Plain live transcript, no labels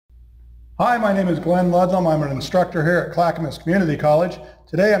Hi, my name is Glenn Ludlam. I'm an instructor here at Clackamas Community College.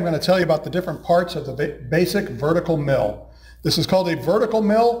 Today I'm going to tell you about the different parts of the basic vertical mill. This is called a vertical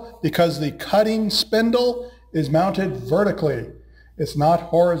mill because the cutting spindle is mounted vertically. It's not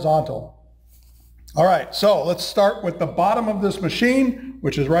horizontal. All right, so let's start with the bottom of this machine,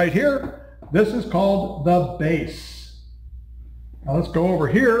 which is right here. This is called the base. Now let's go over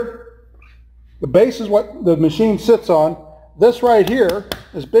here. The base is what the machine sits on. This right here,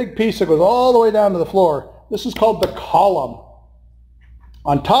 this big piece that goes all the way down to the floor, this is called the column.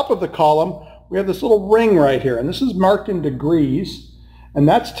 On top of the column, we have this little ring right here, and this is marked in degrees, and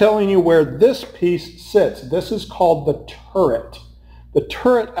that's telling you where this piece sits. This is called the turret. The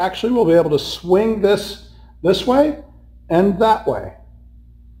turret actually will be able to swing this way and that way,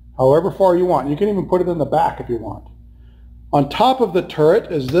 however far you want. You can even put it in the back if you want. On top of the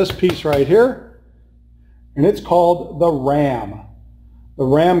turret is this piece right here, and it's called the ram. The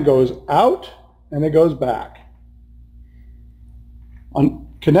ram goes out and it goes back.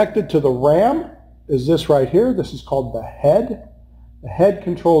 Connected to the ram is this right here. This is called the head. The head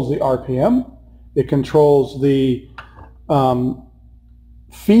controls the RPM. It controls the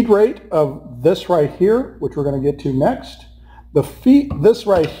feed rate of this right here, which we're going to get to next. This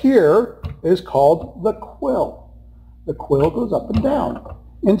right here is called the quill. The quill goes up and down.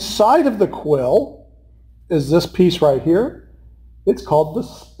 Inside of the quill is this piece right here. It's called the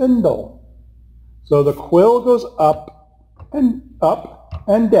spindle. So the quill goes up and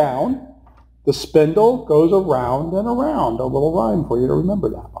down. The spindle goes around and around. A little rhyme for you to remember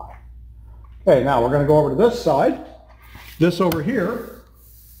that by. Okay, now we're going to go over to this side. This over here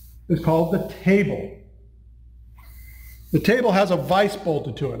is called the table. The table has a vise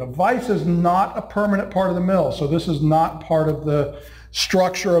bolted to it. A vise is not a permanent part of the mill, so this is not part of the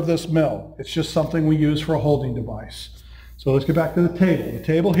structure of this mill. It's just something we use for a holding device. So let's get back to the table. The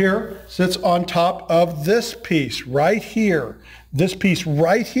table here sits on top of this piece right here. This piece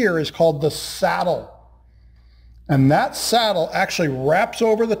right here is called the saddle. And that saddle actually wraps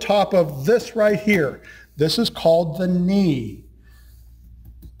over the top of this right here. This is called the knee.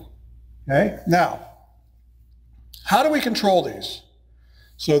 Okay, now, how do we control these?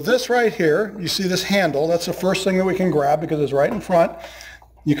 So this right here, you see this handle, that's the first thing that we can grab because it's right in front.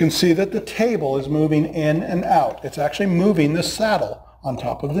 You can see that the table is moving in and out. It's actually moving the saddle on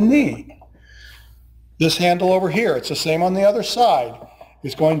top of the knee. This handle over here, it's the same on the other side.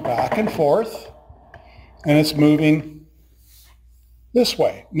 It's going back and forth, and it's moving this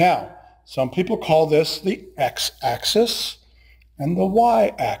way. Now, some people call this the x-axis and the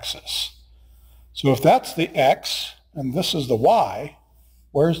y-axis. So if that's the x and this is the y,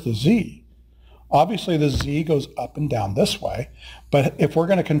 where's the z? Obviously the z goes up and down this way, but if we're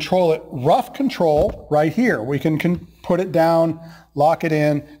going to control it, rough control right here, we can put it down, lock it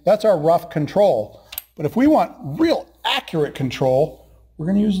in. That's our rough control. But if we want real accurate control, we're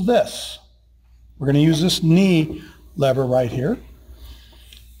going to use this. We're going to use this knee lever right here.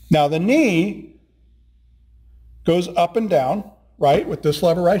 Now the knee goes up and down, right, with this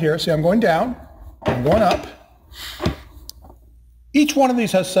lever right here. See, I'm going down, I'm going up. Each one of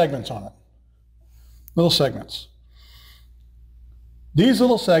these has segments on it, little segments. These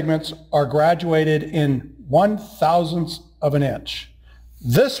little segments are graduated in 1/1000th of an inch.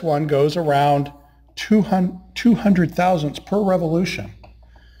 This one goes around 200 thousandths per revolution.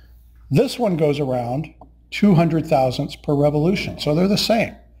 This one goes around 200 thousandths per revolution, so they're the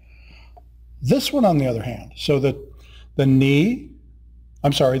same. This one, on the other hand, so the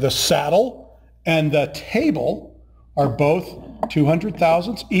saddle and the table are both 200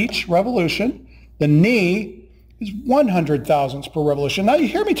 thousandths each revolution. The knee is 100 thousandths per revolution. Now you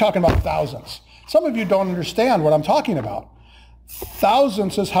hear me talking about thousandths. Some of you don't understand what I'm talking about.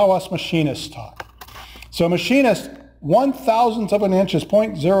 Thousandths is how us machinists talk. So machinist, 1/1000th of an inch is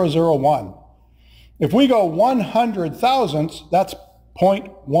 0.001. If we go 100 thousandths, that's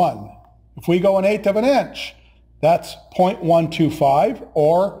 0.1. If we go 1/8 of an inch, that's 0.125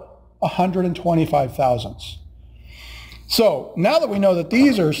 or 125 thousandths. So now that we know that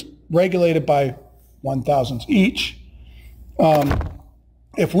these are regulated by 1/1000ths each,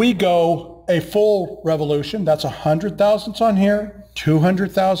 if we go a full revolution, that's 100 thousandths on here,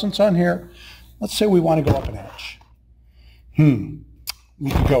 200 thousandths on here. Let's say we want to go up an inch.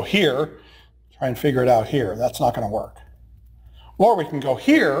 We can go here, try and figure it out here. That's not going to work. Or we can go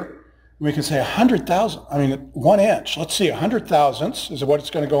here, and we can say 1 inch. Let's see, 100 thousandths is what it's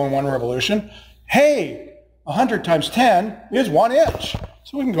going to go in one revolution. Hey, 100 times 10 is 1 inch.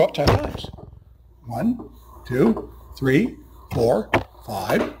 So we can go up 10 times. 1, 2, 3, 4,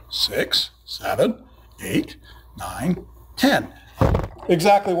 5, 6, 7, 8, 9, 10.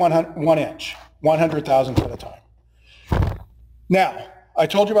 exactly 1 inch, 100 thousandths at a time. Now, I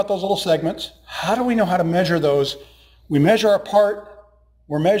told you about those little segments. How do we know how to measure those? We measure our part.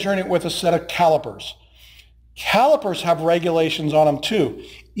 We're measuring it with a set of calipers. Calipers have regulations on them too.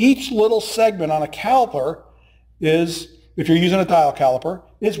 Each little segment on a caliper is, if you're using a dial caliper,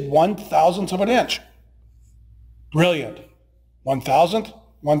 is 1/1000th of an inch. Brilliant. 1/1000th,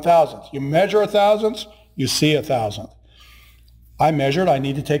 1/1000th. You measure a thousandth, you see a thousandth. I measured, I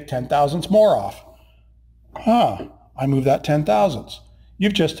need to take 10 thousandths more off. I move that 10 thousandths.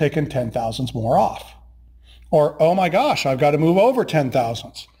 You've just taken 10 thousandths more off. Or, oh my gosh, I've got to move over 10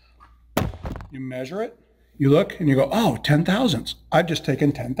 thousandths. You measure it, you look, and you go, oh, 10 thousandths. I've just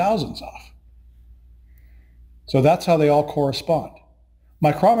taken 10 thousandths off. So that's how they all correspond.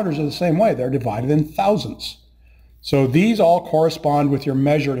 Micrometers are the same way. They're divided in thousandths. So these all correspond with your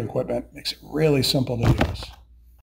measuring equipment. Makes it really simple to use.